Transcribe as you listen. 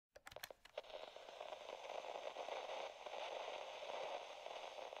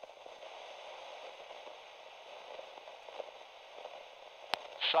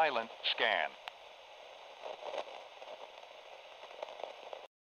silent scan.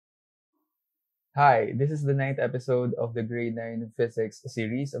 Hi, this is the ninth episode of the Grade 9 Physics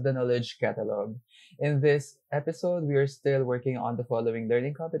series of the Knowledge Catalog. In this episode, we are still working on the following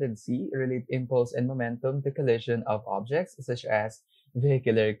learning competency: relate impulse and momentum to collision of objects, such as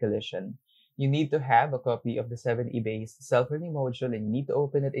vehicular collision. You need to have a copy of the 7E based self-learning module, and you need to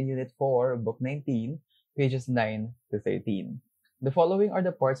open it in Unit 4, Book 19, pages 9 to 13. The following are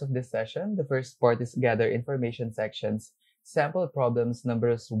the parts of this session. The first part is gather information sections, sample problems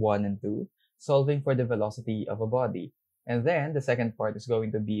numbers 1 and 2, solving for the velocity of a body. And then the second part is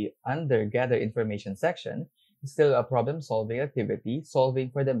going to be under gather information section, still a problem solving activity, solving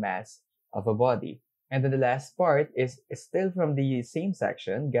for the mass of a body. And then the last part is still from the same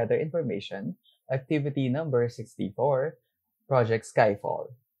section, gather information, activity number 64, project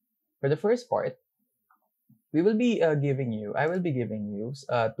Skyfall. For the first part, I will be giving you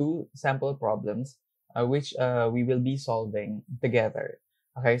two sample problems, which we will be solving together.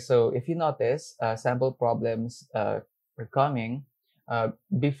 Okay, so if you notice, sample problems are coming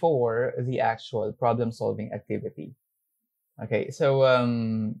before the actual problem solving activity. Okay, so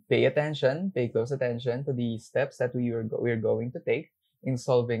pay close attention to the steps that we're going to take in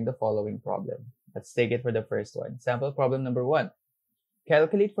solving the following problem. Let's take it for the first one. Sample problem number 1.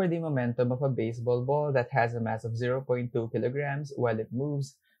 Calculate for the momentum of a baseball ball that has a mass of 0.2 kilograms while it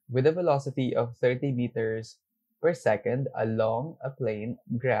moves with a velocity of 30 meters per second along a plain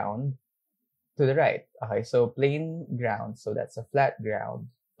ground to the right. Okay, so plain ground, so that's a flat ground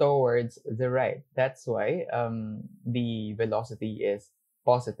towards the right. That's why the velocity is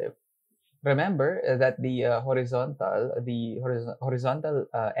positive. Remember that the horizontal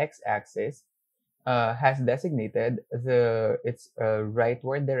x-axis has designated its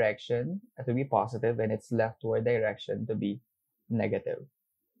rightward direction to be positive and its leftward direction to be negative.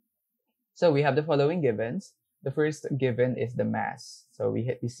 So we have the following givens. The first given is the mass. So we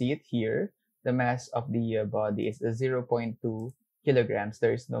see it here. The mass of the body is 0.2 kilograms.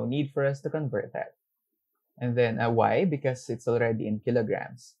 There is no need for us to convert that. And then why? Because it's already in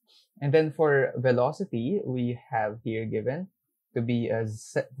kilograms. And then for velocity, we have here given to be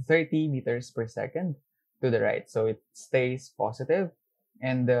 30 meters per second to the right. So it stays positive,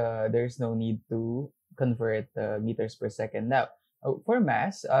 and there's no need to convert meters per second. Now, for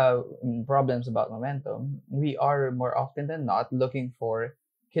mass, problems about momentum, we are more often than not looking for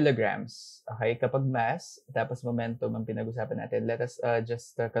kilograms. Okay, kapag mass, tapos momentum ang pinag-usapan natin, let us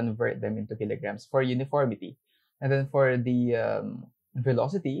just convert them into kilograms for uniformity. And then for the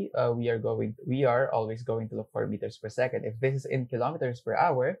velocity, we are always going to look for meters per second. If this is in kilometers per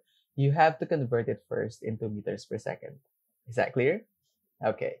hour, you have to convert it first into meters per second. Is that clear?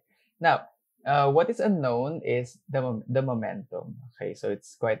 Okay. Now, what is unknown is the momentum. Okay, so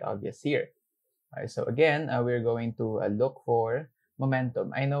it's quite obvious here. All right, so again, we're going to look for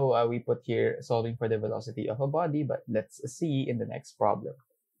momentum. I know we put here solving for the velocity of a body, but let's see in the next problem.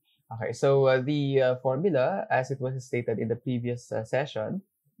 Okay, so the formula, as it was stated in the previous session,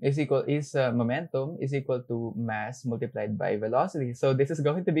 is momentum is equal to mass multiplied by velocity. So this is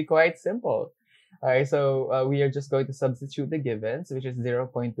going to be quite simple. All right, so we are just going to substitute the givens, which is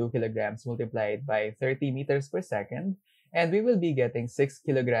 0.2 kilograms multiplied by 30 meters per second, and we will be getting 6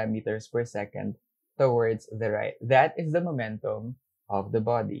 kilogram meters per second towards the right. That is the momentum of the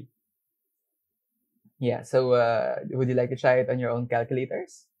body. Yeah, so would you like to try it on your own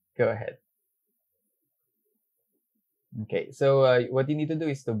calculators? Go ahead. Okay, so what you need to do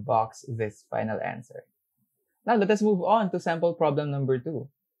is to box this final answer. Now let us move on to sample problem number 2.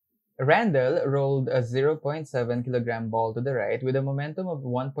 Randall rolled a 0.7 kilogram ball to the right with a momentum of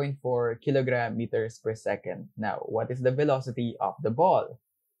 1.4 kilogram meters per second. Now, what is the velocity of the ball?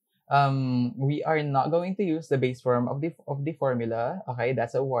 We are not going to use the base form of the formula. Okay,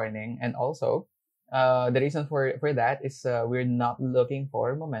 that's a warning. And also, the reason for that is we're not looking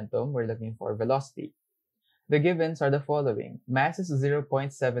for momentum. We're looking for velocity. The givens are the following. Mass is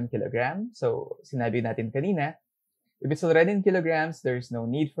 0.7 kilogram. So, sinabi natin kanina, if it's already in kilograms, there's no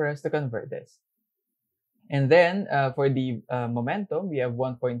need for us to convert this. And then, for the momentum, we have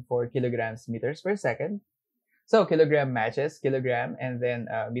 1.4 kilograms meters per second. So, kilogram matches kilogram, and then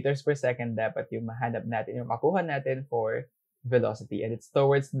meters per second dapat yung mahanap natin, yung makuha natin for velocity. And it's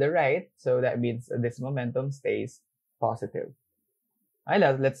towards the right, so that means this momentum stays positive.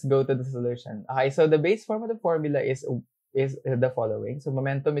 Okay, let's go to the solution. Okay, so the base form of the formula is the following. So,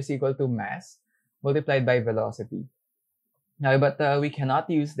 momentum is equal to mass multiplied by velocity. Now, but we cannot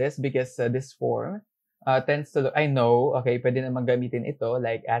use this because this form tends to look, I know, okay, pwede naman gamitin ito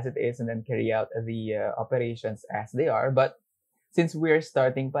like as it is and then carry out the operations as they are, but since we're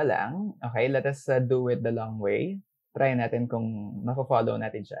starting pa lang, okay, let us do it the long way. Try natin kung mapo-follow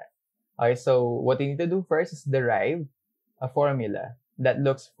natin siya. Okay, so what you need to do first is derive a formula that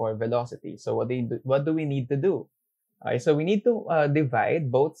looks for velocity. So what do we need to do? Okay, so we need to divide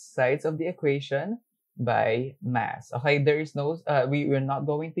both sides of the equation by mass. Okay, there is no, we're not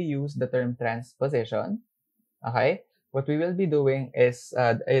going to use the term transposition. Okay, what we will be doing is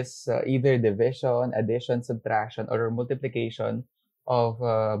either division, addition, subtraction, or multiplication of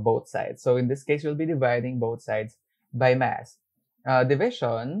both sides. So in this case, we'll be dividing both sides by mass.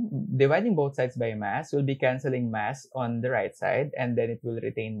 Dividing both sides by mass, will be canceling mass on the right side, and then it will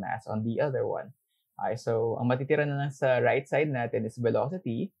retain mass on the other one. Okay, so ang matitira na lang sa right side natin is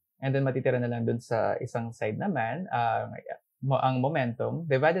velocity, and then matitira na lang dun sa isang side naman, ang momentum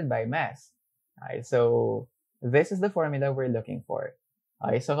divided by mass. Okay, so this is the formula we're looking for.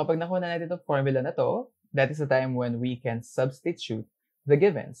 Okay, so kapag nakuha na natin itong formula na to, that is the time when we can substitute the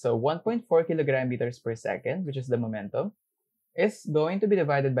given. So 1.4 kilogram meters per second, which is the momentum, is going to be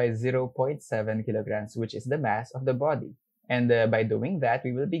divided by 0.7 kilograms, which is the mass of the body. And by doing that,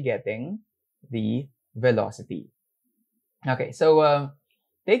 we will be getting the velocity. Okay, so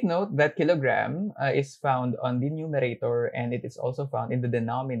take note that kilogram is found on the numerator, and it is also found in the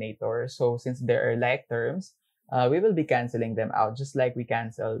denominator. So since there are like terms, we will be canceling them out, just like we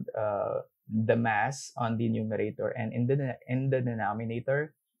canceled the mass on the numerator and in the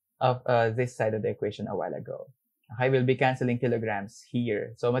denominator of this side of the equation a while ago. Okay, we'll be canceling kilograms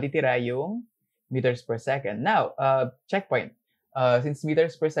here. So matitira yung meters per second. Now, checkpoint. Since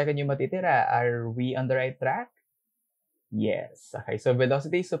meters per second yung matitira, are we on the right track? Yes. Okay, so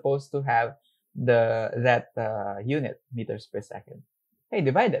velocity is supposed to have that unit, meters per second. Okay,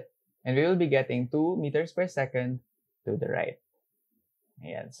 divide it. And we will be getting 2 meters per second to the right.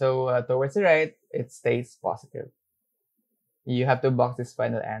 Ayan. So towards the right, it stays positive. You have to box this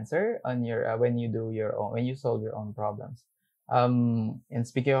final answer on your when you solve your own problems. And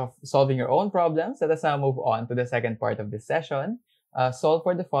speaking of solving your own problems, let us now move on to the second part of this session. Solve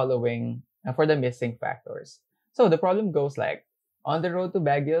for the following for the missing factors. So the problem goes like, on the road to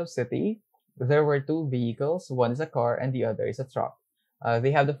Baguio City, there were two vehicles. One is a car and the other is a truck.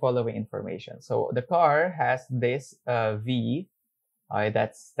 They have the following information. So the car has this V,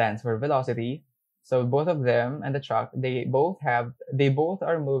 that stands for velocity. So both of them and the truck, they both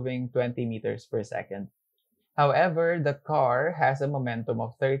are moving 20 meters per second. However, the car has a momentum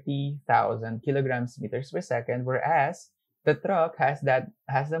of 30,000 kilograms meters per second, whereas the truck has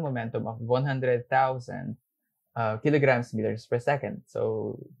the momentum of 100,000 kilograms meters per second.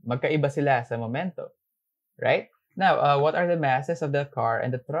 So magkaiba sila sa momentum, right? Now, what are the masses of the car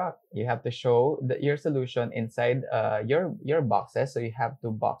and the truck? You have to show your solution inside your boxes. So you have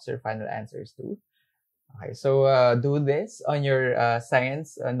to box your final answers too. Okay, so do this on your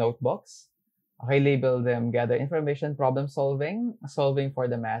science notebooks. Okay, label them gather information, problem solving for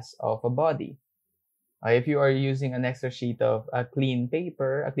the mass of a body. If you are using an extra sheet of a clean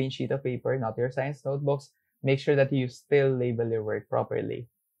sheet of paper, not your science notebooks, make sure that you still label your work properly.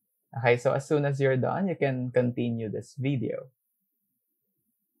 Okay, so as soon as you're done, you can continue this video.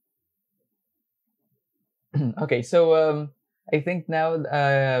 Okay, so I think now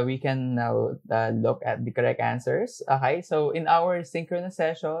we can now look at the correct answers. Okay, so in our synchronous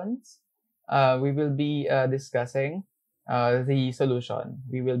sessions, we will be discussing the solution.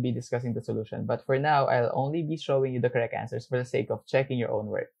 We will be discussing the solution. But for now, I'll only be showing you the correct answers for the sake of checking your own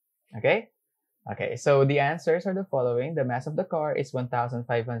work. Okay? Okay, so the answers are the following. The mass of the car is 1,500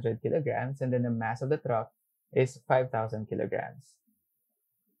 kilograms, and then the mass of the truck is 5,000 kilograms.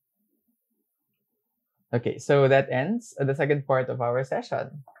 Okay, so that ends the second part of our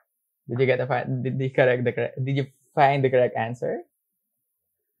session. Did you find the correct answer?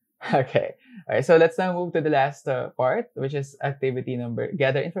 Okay. All right, so let's now move to the last part, which is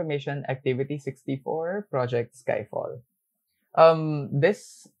gather information, activity 64, project Skyfall.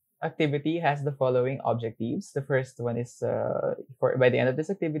 This activity has the following objectives. The first one is by the end of this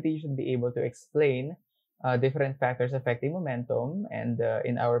activity, you should be able to explain different factors affecting momentum. And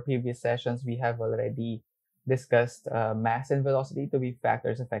in our previous sessions, we have already discussed mass and velocity to be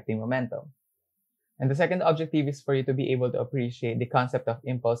factors affecting momentum. And the second objective is for you to be able to appreciate the concept of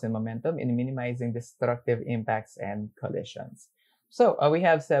impulse and momentum in minimizing destructive impacts and collisions. So we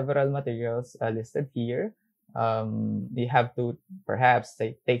have several materials listed here. You have to perhaps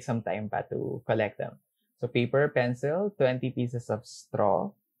take some time to collect them. So paper, pencil, 20 pieces of straw,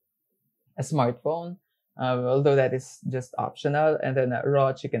 a smartphone, although that is just optional, and then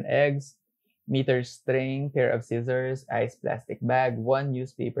raw chicken eggs, meter string, pair of scissors, ice plastic bag, one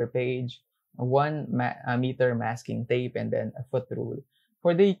newspaper page, 1 meter masking tape, and then a foot rule.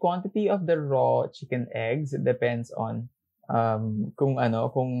 For the quantity of the raw chicken eggs, it depends on kung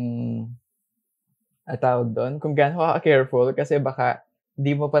tawag doon, kung gaano ka careful kasi baka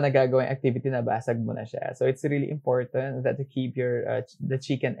di mo pa nagagawang activity na basag mo na siya. So it's really important that to keep your the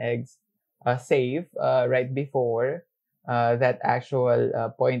chicken eggs safe right before that actual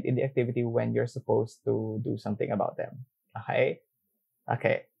point in the activity when you're supposed to do something about them. Okay?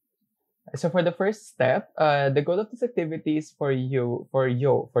 Okay. So for the first step, the goal of this activity is for you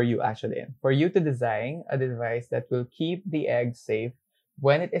actually, for you to design a device that will keep the egg safe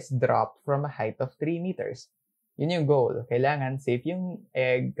when it is dropped from a height of 3 meters. Yun yung goal. Kailangan safe yung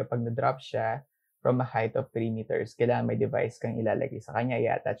egg kapag na-drop siya from a height of 3 meters. Kailangan may device kang ilalagay sa kanya,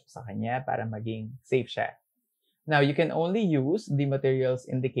 i-attach sa kanya para maging safe siya. Now, you can only use the materials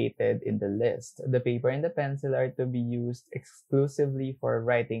indicated in the list. The paper and the pencil are to be used exclusively for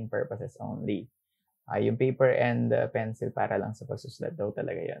writing purposes only. Yung paper and the pencil para lang sa pagsusulat daw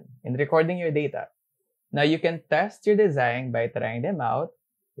talaga yun. In recording your data. Now, you can test your design by trying them out.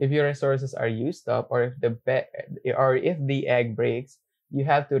 If your resources are used up or if the egg breaks, you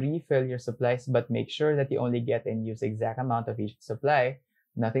have to refill your supplies but make sure that you only get and use the exact amount of each supply,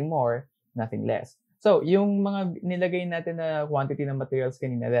 nothing more, nothing less. So, yung mga nilagay natin na quantity ng materials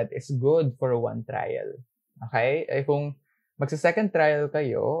kanina, that is good for one trial. Okay? Kung magsa-second trial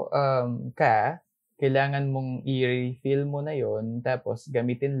kayo, kailangan mong i-refill mo na yon tapos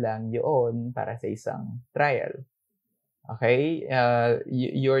gamitin lang yun para sa isang trial. Okay?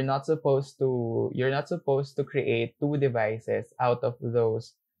 You're not supposed to create 2 devices out of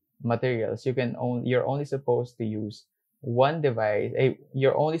those materials. You're only supposed to use 1 device.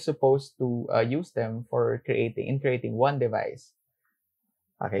 You're only supposed to use them for creating 1 device.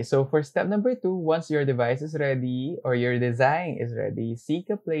 Okay, so for step number 2, once your device is ready or your design is ready, seek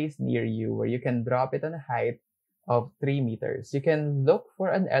a place near you where you can drop it on a height of 3 meters. You can look for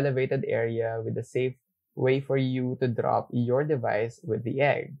an elevated area with a safe way for you to drop your device with the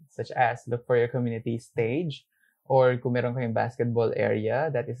egg, such as look for your community stage, or kung meron kayong basketball area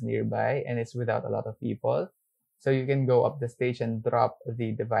that is nearby and it's without a lot of people. So you can go up the stage and drop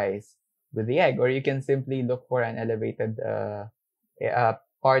the device with the egg, or you can simply look for an elevated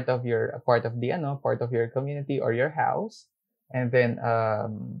part of your community or your house, and then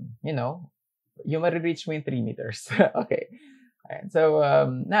you might reach mo in 3 meters. Okay. And so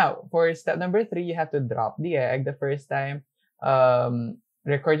now for step number 3, you have to drop the egg the first time.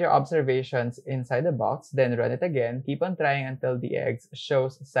 Record your observations inside the box, then run it again. Keep on trying until the egg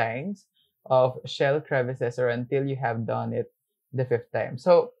shows signs of shell crevices or until you have done it the 5th time.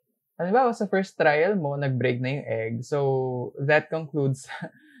 So, halimbawa sa first trial mo, nag-break na yung egg. So, that concludes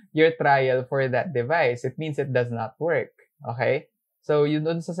your trial for that device. It means it does not work. Okay? So, yun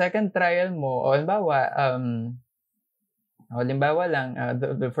dun sa second trial mo, o halimbawa lang,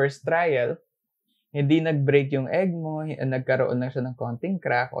 the first trial, hindi nag-break yung egg mo, nagkaroon lang siya ng konting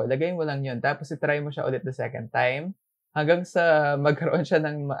crack, o lagay mo lang yun. Tapos, itry mo siya ulit the second time, hanggang sa magkaroon siya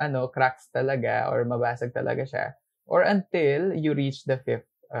ng cracks talaga or mabasag talaga siya, or until you reach the 5th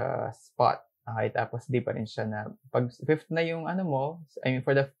spot. Okay, tapos di pa rin siya na pag 5th na yung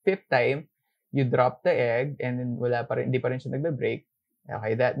for the 5th time you drop the egg and then di pa rin siya nagbe-break.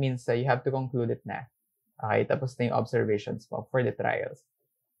 Okay, that means you have to conclude it na. Okay, tapos na yung observations mo for the trials.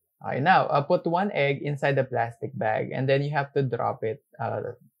 Okay, now put 1 egg inside the plastic bag and then you have to drop it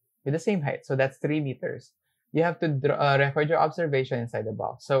with the same height. So that's 3 meters. You have to record your observation inside the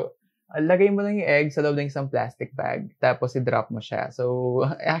box. So, lagay mo lang yung egg sa loob ng isang plastic bag, tapos i-drop mo siya. So,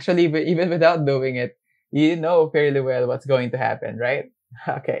 actually, even without doing it, you know fairly well what's going to happen, right?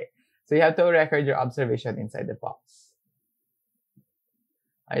 Okay. So, you have to record your observation inside the box.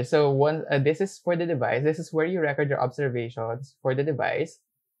 Okay, so, this is for the device. This is where you record your observations for the device,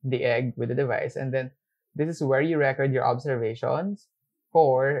 the egg with the device, and then this is where you record your observations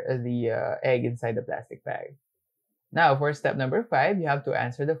for the egg inside the plastic bag. Now, for step number 5, you have to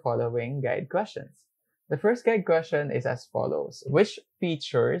answer the following guide questions. The first guide question is as follows. Which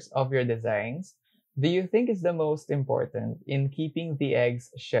features of your designs do you think is the most important in keeping the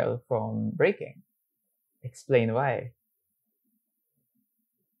egg's shell from breaking? Explain why.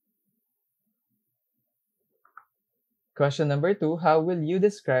 Question number 2, how will you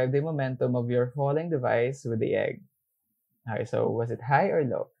describe the momentum of your falling device with the egg? Okay, so was it high or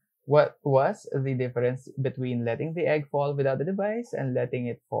low? What was the difference between letting the egg fall without the device and letting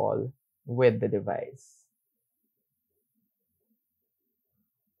it fall with the device?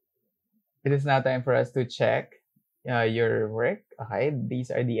 It is now time for us to check your work. Okay,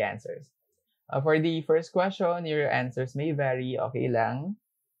 these are the answers. For the first question, your answers may vary. Okay lang.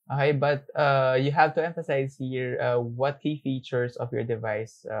 Okay, but you have to emphasize here what key features of your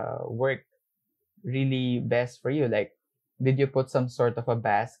device work really best for you. Like, did you put some sort of a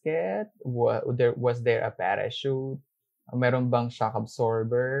basket? Was there a parachute? Meron bang shock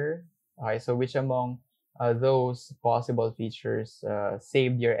absorber? Okay, so which among those possible features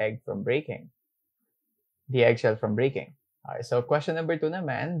saved your egg from breaking? The eggshell from breaking. Okay, so question number two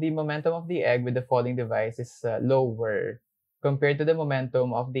naman, the momentum of the egg with the falling device is lower compared to the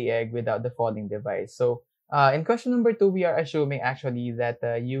momentum of the egg without the falling device. So in question number two, we are assuming actually that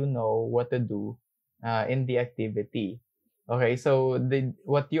you know what to do in the activity. Okay, so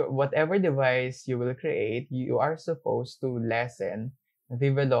whatever device you will create, you are supposed to lessen the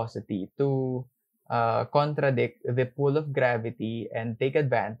velocity to contradict the pull of gravity and take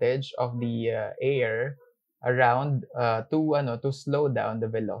advantage of the air around to slow down the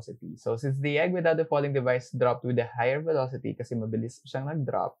velocity. So since the egg without the falling device dropped with a higher velocity kasi mabilis siyang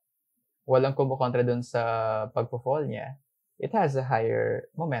nag-drop, walang kumukontra dun sa pagpo-fall niya, it has a higher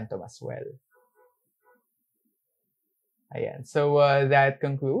momentum as well. Ayan. So that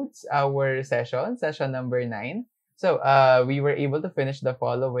concludes our session number 9. So we were able to finish the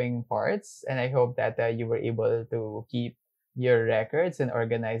following parts, and I hope that you were able to keep your records and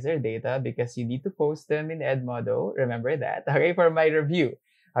organize your data because you need to post them in Edmodo. Remember that. Okay, for my review.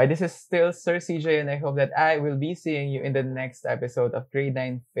 This is still Sir CJ, and I hope that I will be seeing you in the next episode of Grade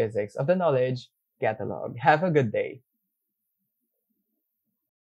 9 Physics of the Knowledge Catalog. Have a good day.